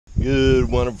Good,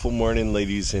 wonderful morning,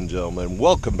 ladies and gentlemen.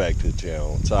 Welcome back to the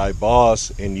channel. It's I,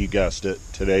 Boss, and you guessed it.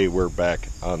 Today we're back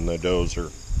on the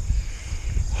dozer.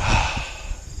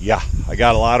 Yeah, I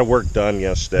got a lot of work done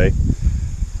yesterday.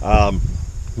 Let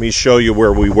me show you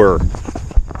where we were.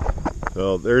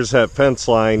 So there's that fence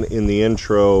line in the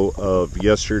intro of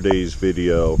yesterday's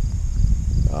video.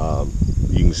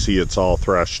 You can see it's all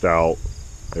threshed out.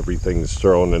 Everything's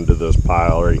thrown into this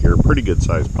pile right here. Pretty good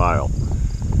sized pile.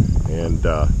 And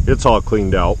it's all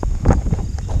cleaned out.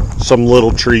 Some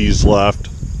little trees left,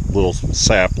 little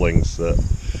saplings that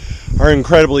are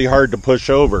incredibly hard to push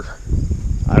over.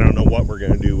 I don't know what we're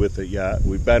going to do with it yet.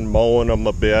 We've been mowing them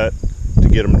a bit to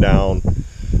get them down.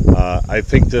 I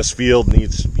think this field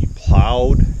needs to be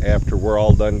plowed after we're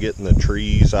all done getting the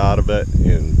trees out of it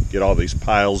and get all these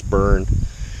piles burned.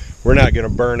 We're not going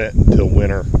to burn it until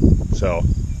winter, so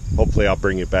hopefully I'll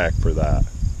bring you back for that.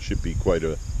 Should be quite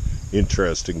a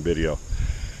interesting video.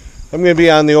 I'm going to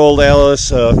be on the old Alice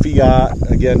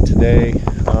Fiat again today.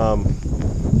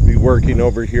 Be working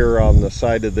over here on the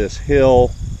side of this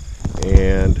hill,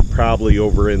 and probably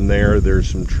over in there there's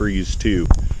some trees too.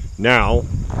 Now,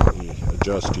 let me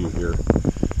adjust you here.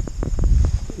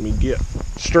 Let me get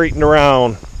straightened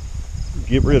around,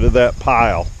 get rid of that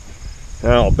pile.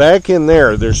 Now, back in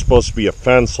there, there's supposed to be a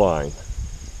fence line,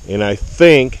 and I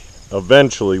think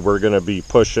eventually we're going to be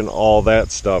pushing all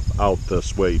that stuff out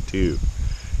this way too.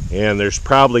 And there's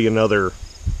probably another,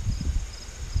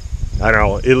 I don't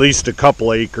know, at least a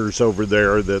couple acres over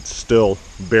there that's still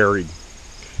buried.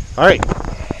 Alright,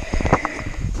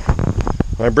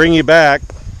 when I bring you back,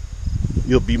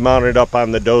 you'll be mounted up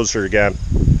on the dozer again.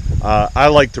 I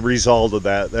like the result of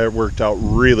that. That worked out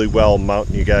really well,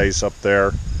 mounting you guys up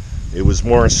there. It was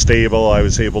more stable. I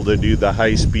was able to do the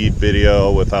high-speed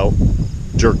video without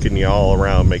jerking you all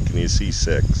around, making you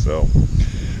seasick. So,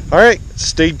 all right,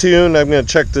 stay tuned. I'm going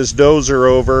to check this dozer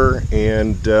over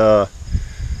and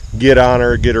get on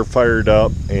her, get her fired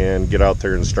up, and get out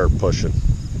there and start pushing.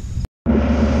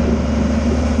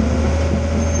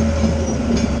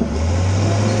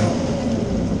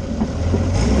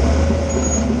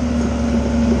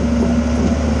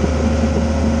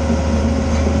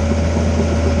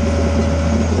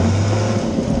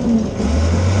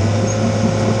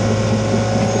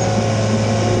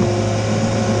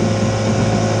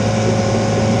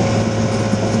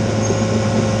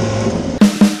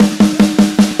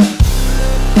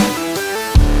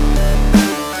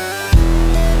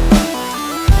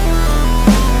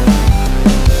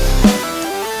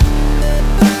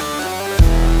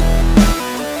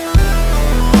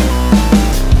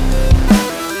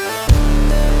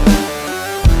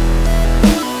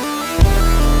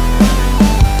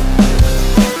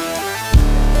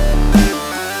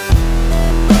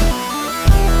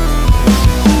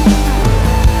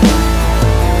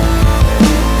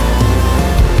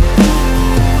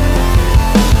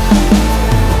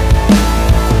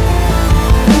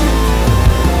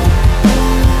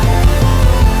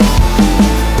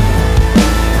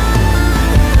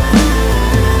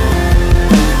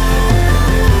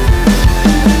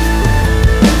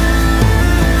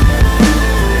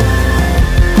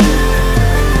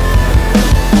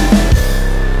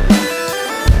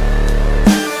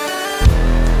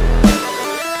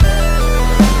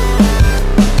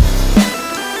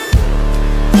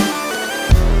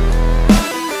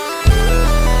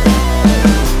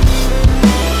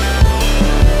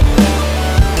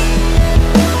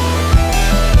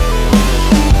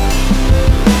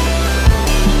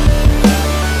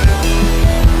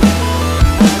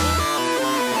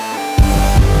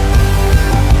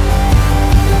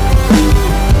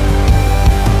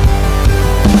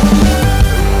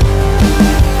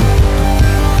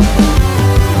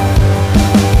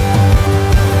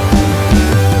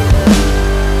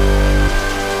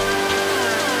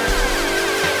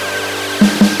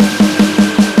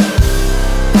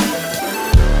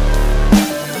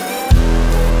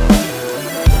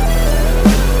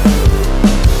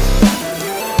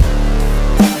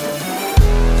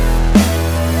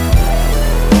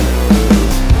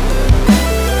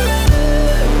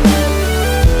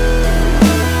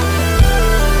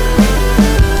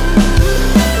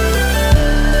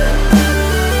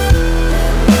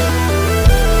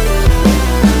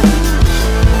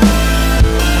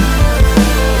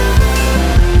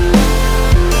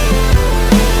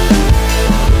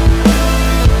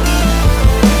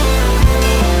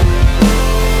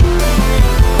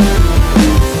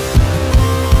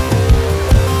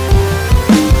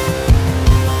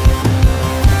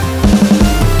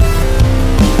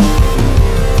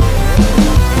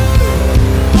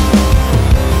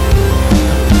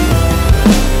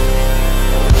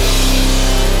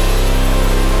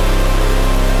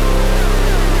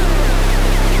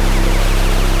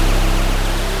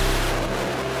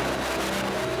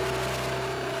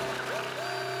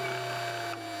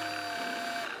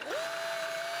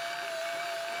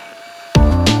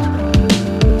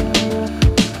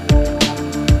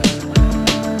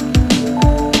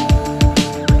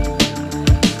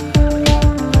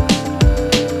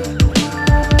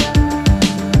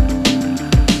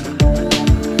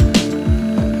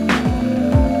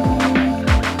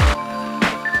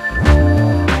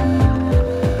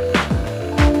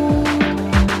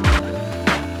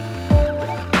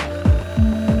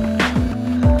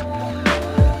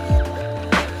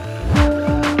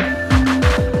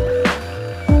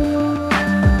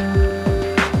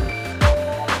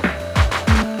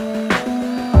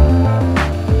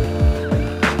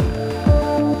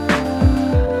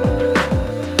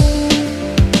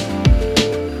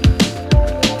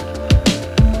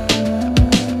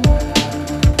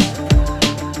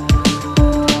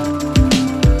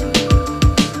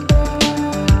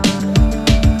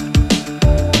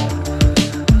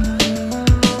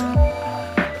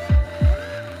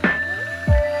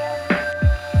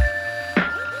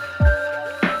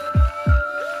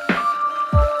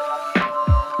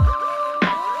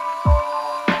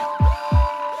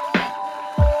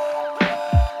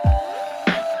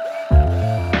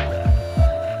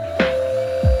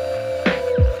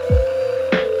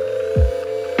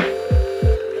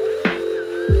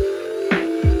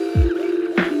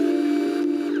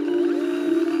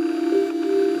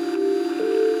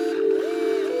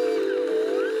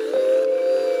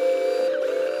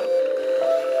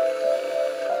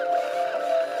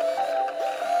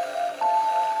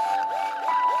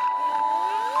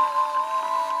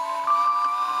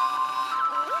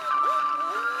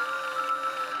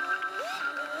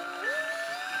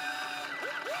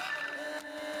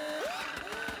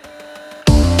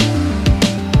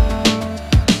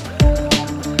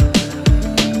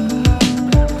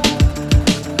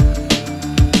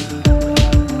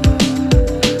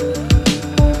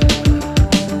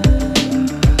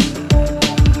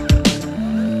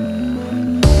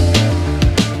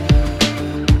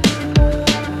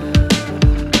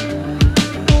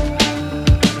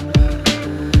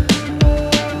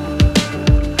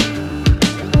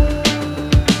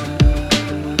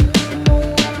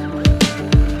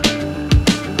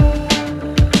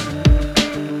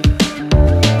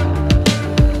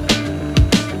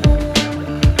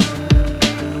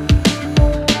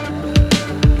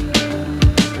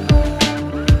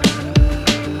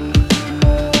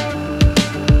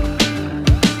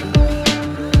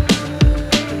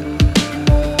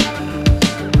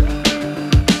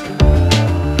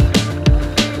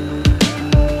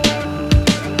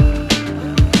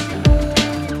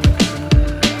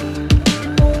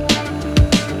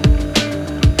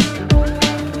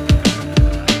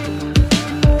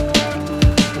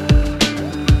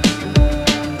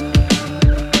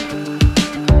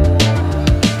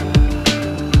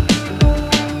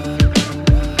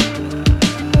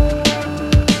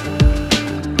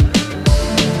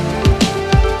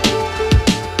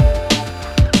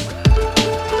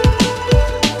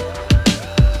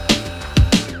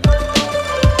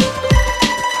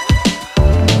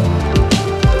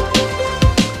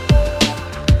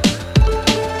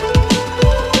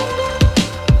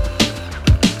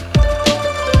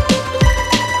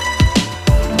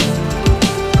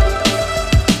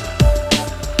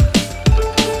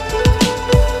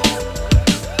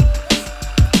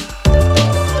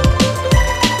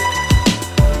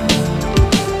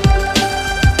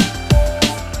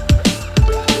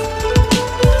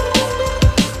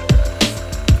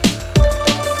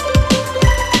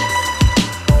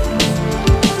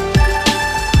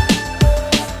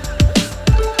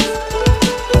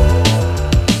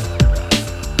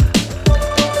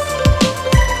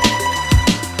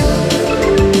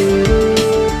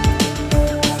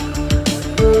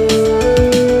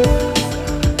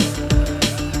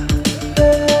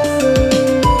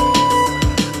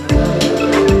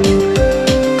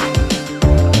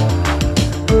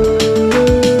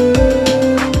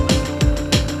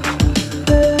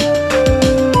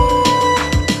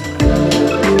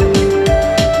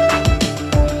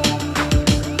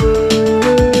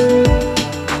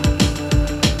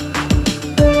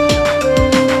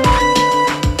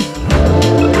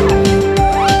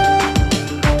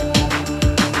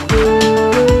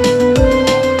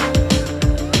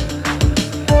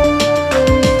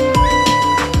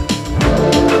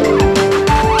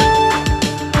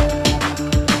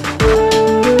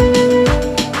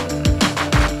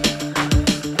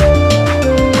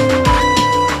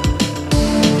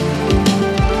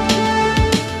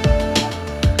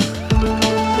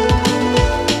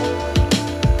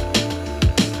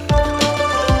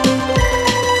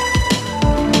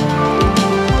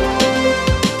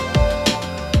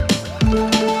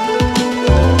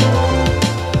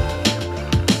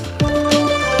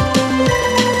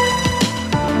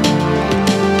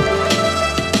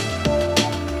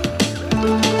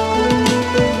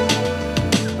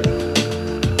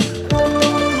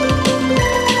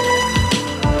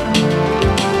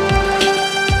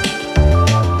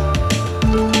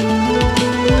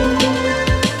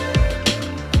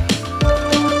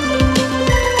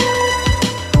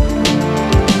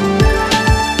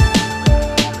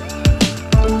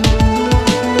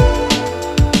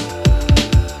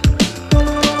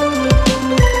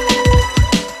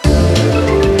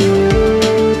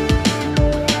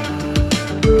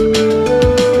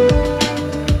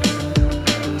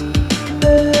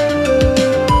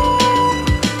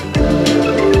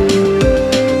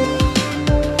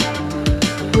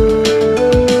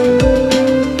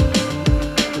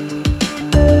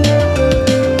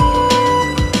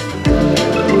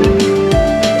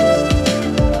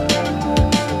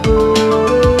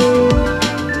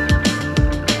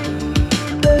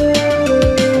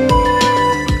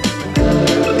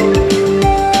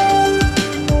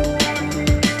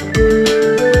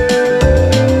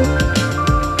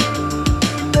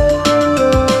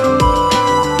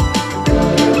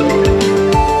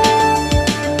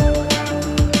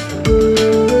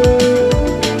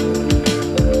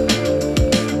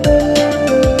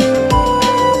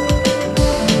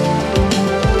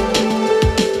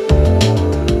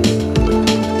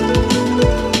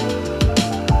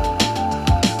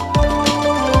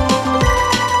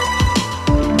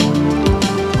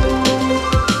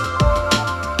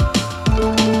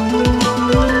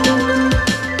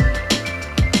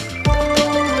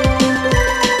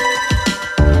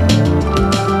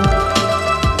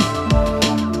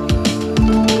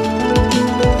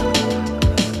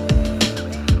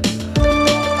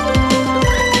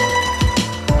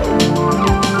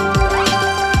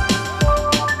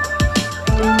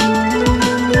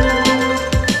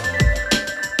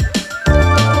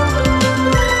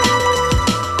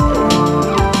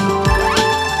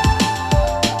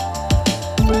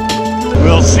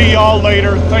 I'll see y'all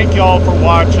later. Thank y'all for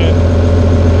watching.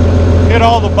 Hit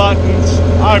all the buttons.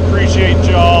 I appreciate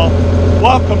y'all.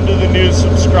 Welcome to the new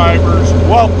subscribers.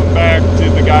 Welcome back to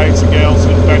the guys and gals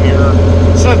that have been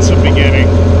here since the beginning.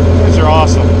 You guys are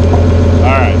awesome. All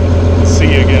right.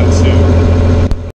 See you again soon.